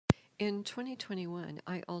In 2021,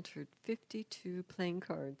 I altered 52 playing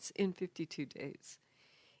cards in 52 days.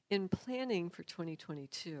 In planning for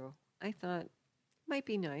 2022, I thought it might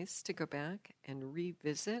be nice to go back and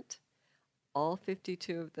revisit all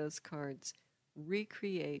 52 of those cards,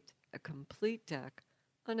 recreate a complete deck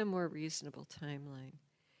on a more reasonable timeline.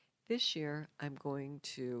 This year, I'm going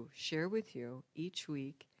to share with you each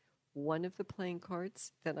week one of the playing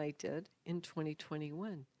cards that I did in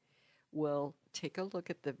 2021. We'll take a look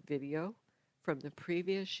at the video from the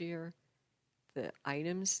previous year, the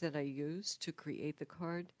items that I used to create the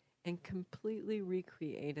card, and completely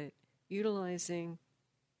recreate it utilizing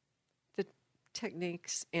the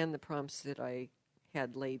techniques and the prompts that I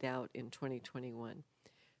had laid out in 2021.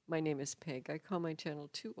 My name is Peg. I call my channel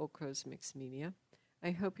Two Old Crows Mixed Media.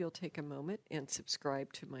 I hope you'll take a moment and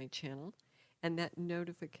subscribe to my channel, and that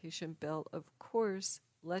notification bell, of course,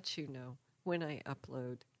 lets you know when I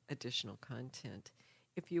upload additional content.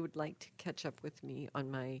 If you would like to catch up with me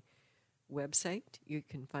on my website, you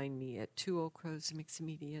can find me at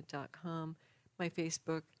twooldcrowsmixedmedia.com. My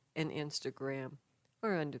Facebook and Instagram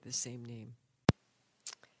are under the same name.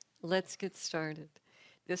 Let's get started.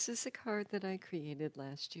 This is a card that I created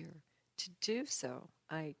last year. To do so,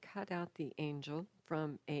 I cut out the angel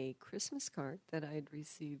from a Christmas card that I had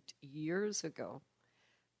received years ago.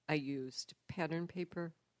 I used pattern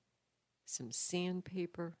paper, some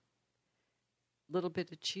sandpaper, a little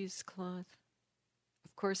bit of cheesecloth,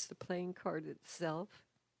 of course the playing card itself.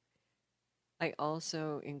 I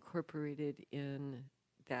also incorporated in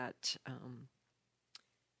that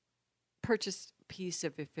purchased piece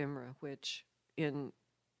of ephemera, which in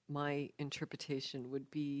my interpretation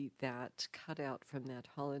would be that cutout from that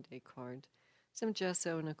holiday card, some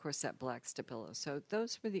gesso, and of course that black stabilo. So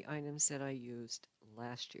those were the items that I used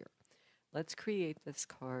last year. Let's create this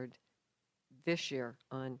card this year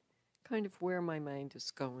on kind of where my mind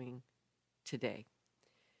is going today.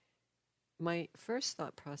 My first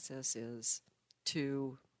thought process is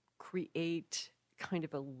to create kind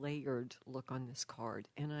of a layered look on this card.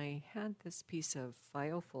 And I had this piece of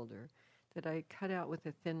file folder that I cut out with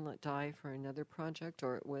a thin-lit die for another project,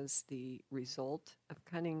 or it was the result of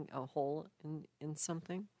cutting a hole in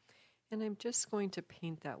something. And I'm just going to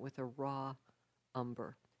paint that with a raw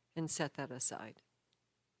umber and set that aside.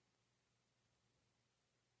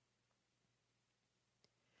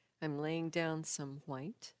 I'm laying down some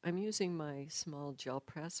white. I'm using my small gel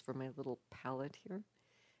press for my little palette here.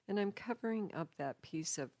 And I'm covering up that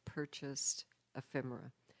piece of purchased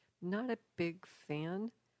ephemera. Not a big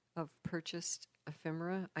fan of purchased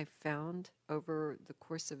ephemera. I found over the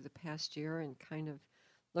course of the past year and kind of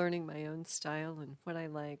learning my own style and what I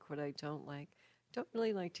like, what I don't like. Don't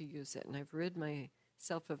really like to use it, and I've rid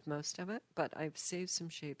myself of most of it, but I've saved some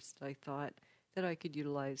shapes that I thought that I could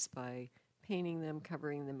utilize by painting them,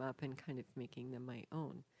 covering them up, and kind of making them my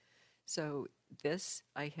own. So this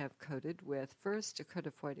I have coated with first a coat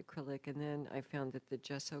of white acrylic, and then I found that the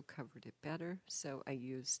gesso covered it better, so I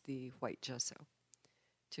used the white gesso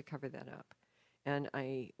to cover that up. And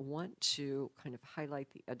I want to kind of highlight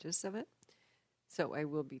the edges of it, so I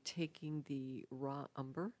will be taking the raw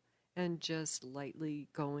umber and just lightly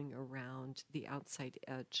going around the outside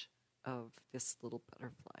edge of this little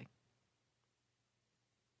butterfly.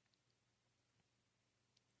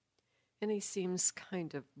 And he seems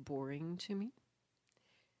kind of boring to me.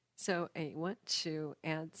 So I want to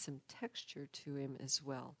add some texture to him as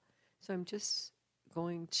well. So I'm just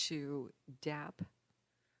going to dab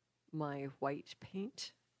my white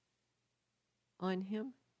paint on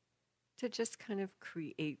him to just kind of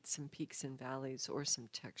create some peaks and valleys or some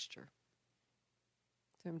texture.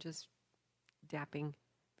 So I'm just dapping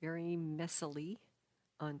very messily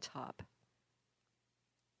on top.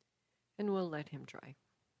 And we'll let him dry.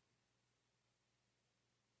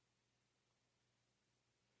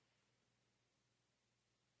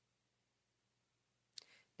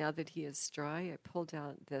 Now that he is dry, I pulled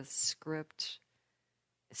out this script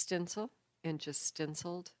stencil and just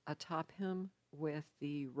stenciled atop him with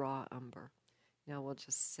the raw umber. Now we'll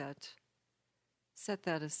just set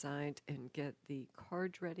that aside and get the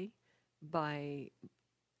card ready by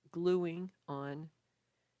gluing on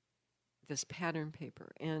this pattern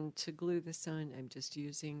paper. And to glue this on, I'm just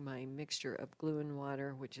using my mixture of glue and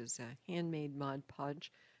water, which is a handmade Mod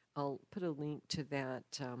Podge. I'll put a link to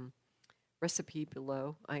that recipe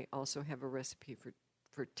below. I also have a recipe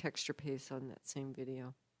for texture paste on that same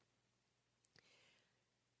video.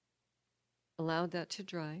 Allow that to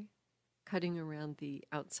dry, cutting around the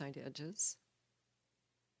outside edges,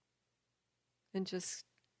 and just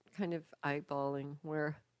kind of eyeballing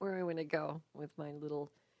where I want to go with my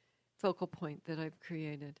little focal point that I've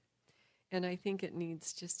created. And I think it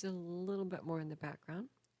needs just a little bit more in the background.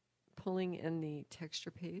 Pulling in the texture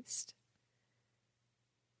paste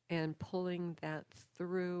and pulling that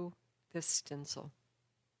through this stencil.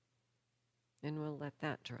 And we'll let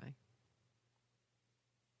that dry.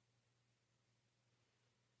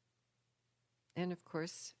 And of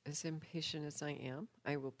course, as impatient as I am,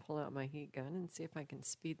 I will pull out my heat gun and see if I can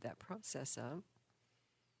speed that process up.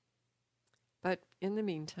 But in the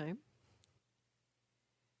meantime,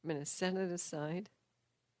 I'm going to set it aside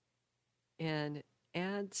and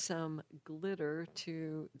add some glitter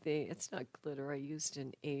to it's not glitter, I used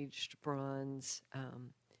an aged bronze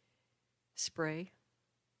spray.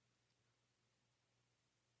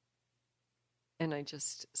 And I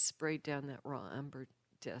just sprayed down that raw umber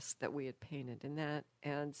disc that we had painted, and that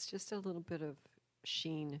adds just a little bit of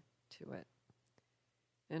sheen to it.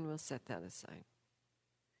 And we'll set that aside.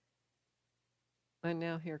 And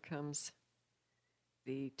now here comes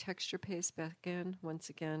the texture paste back in. Once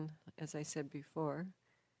again, as I said before,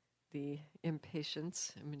 the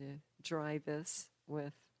impatience. I'm going to dry this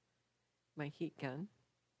with my heat gun.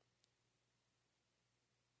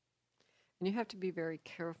 And you have to be very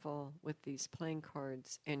careful with these playing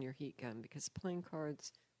cards and your heat gun because playing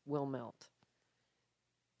cards will melt.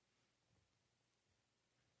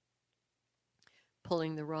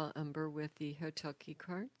 Pulling the raw umber with the hotel key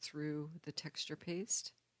card through the texture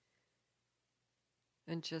paste.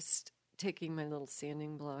 And just taking my little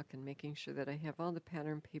sanding block and making sure that I have all the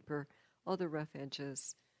pattern paper, all the rough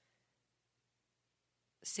edges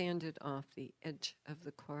sanded off the edge of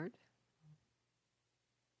the card.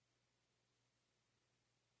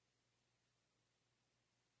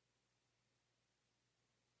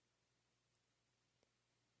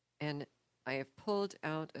 And I have pulled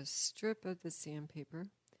out a strip of the sandpaper.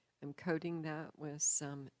 I'm coating that with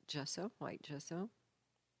some gesso, white gesso.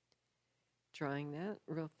 Drying that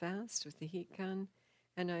real fast with the heat gun.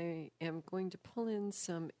 And I am going to pull in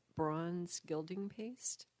some bronze gilding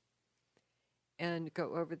paste and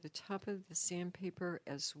go over the top of the sandpaper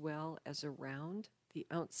as well as around the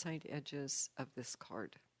outside edges of this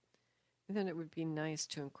card. And then it would be nice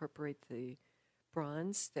to incorporate the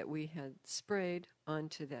bronze that we had sprayed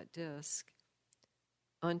onto that disc,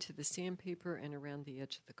 onto the sandpaper and around the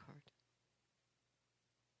edge of the card.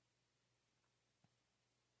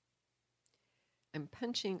 I'm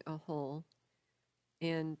punching a hole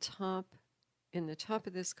in the top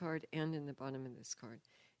of this card and in the bottom of this card.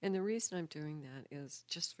 And the reason I'm doing that is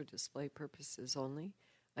just for display purposes only.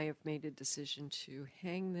 I have made a decision to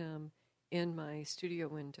hang them in my studio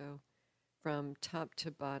window from top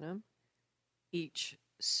to bottom, each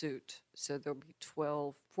suit. So there'll be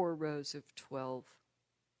 4 rows of 12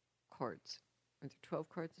 cards. Are there 12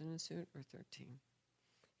 cards in a suit or 13?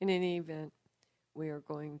 In any event, we are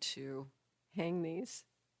going to hang these.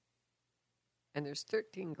 And there's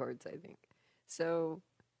 13 cards, I think. So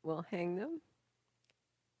we'll hang them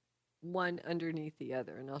one underneath the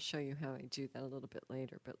other. And I'll show you how I do that a little bit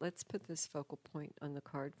later. But let's put this focal point on the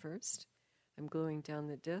card first. I'm gluing down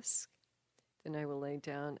the disc. Then I will lay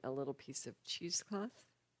down a little piece of cheesecloth,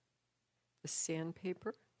 the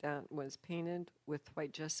sandpaper that was painted with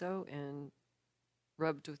white gesso and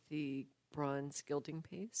rubbed with the bronze gilding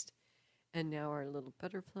paste. And now our little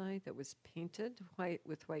butterfly that was painted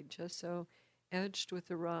with white gesso, edged with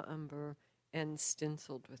the raw umber, and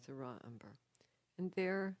stenciled with the raw umber. And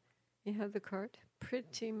there you have the card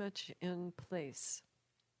pretty much in place.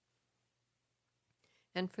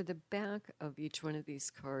 And for the back of each one of these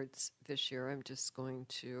cards this year, I'm just going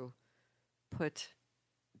to put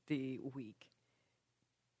the week.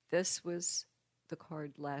 This was the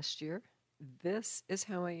card last year. This is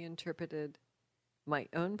how I interpreted my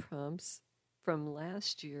own prompts from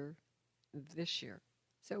last year, this year.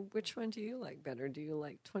 So which one do you like better? Do you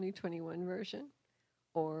like 2021 version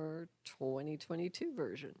or 2022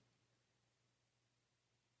 version?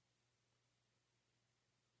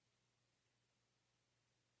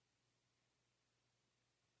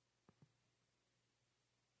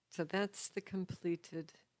 So that's the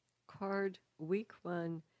completed card, week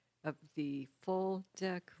 1 of the full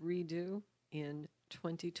deck redo in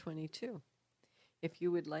 2022. If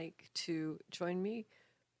you would like to join me,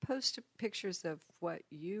 post pictures of what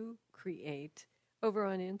you create over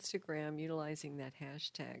on Instagram utilizing that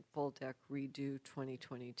hashtag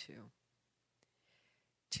FullDeckRedo2022.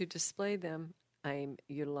 To display them, I'm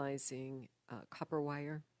utilizing copper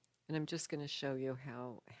wire, and I'm just going to show you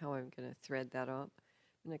how I'm going to thread that up.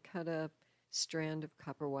 I'm going to cut a strand of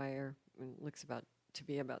copper wire. It looks to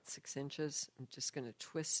be about 6 inches. I'm just going to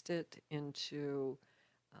twist it into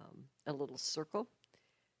a little circle.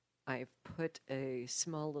 I've put a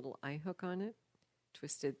small little eye hook on it,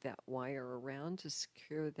 twisted that wire around to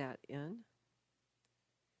secure that in.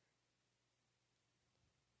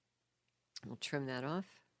 We'll trim that off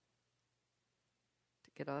to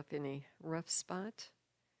get off any rough spot.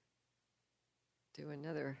 Do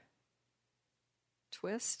another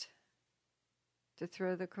twist to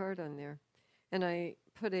throw the card on there. And I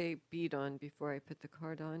put a bead on before I put the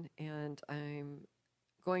card on, and I'm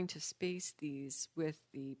going to space these with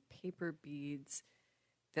the paper beads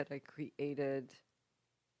that I created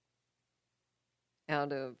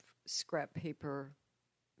out of scrap paper,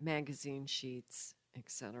 magazine sheets,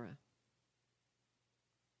 etc.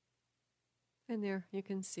 And there you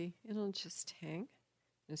can see it'll just hang.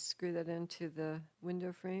 Just screw that into the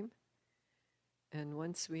window frame. And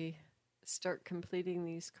once we start completing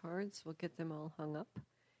these cards, we'll get them all hung up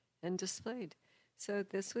and displayed. So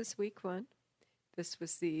this was week 1. This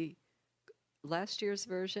was the last year's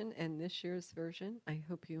version and this year's version. I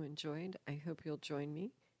hope you enjoyed. I hope you'll join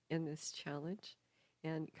me in this challenge.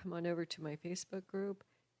 And come on over to my Facebook group,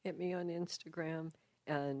 hit me on Instagram,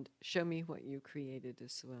 and show me what you created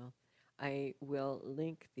as well. I will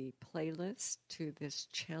link the playlist to this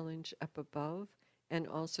challenge up above, and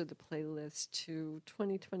also the playlist to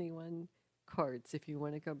 2021 cards if you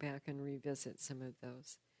want to go back and revisit some of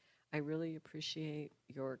those. I really appreciate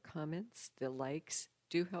your comments. The likes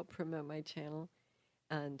do help promote my channel.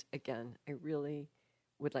 And again, I really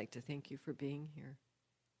would like to thank you for being here.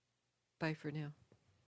 Bye for now.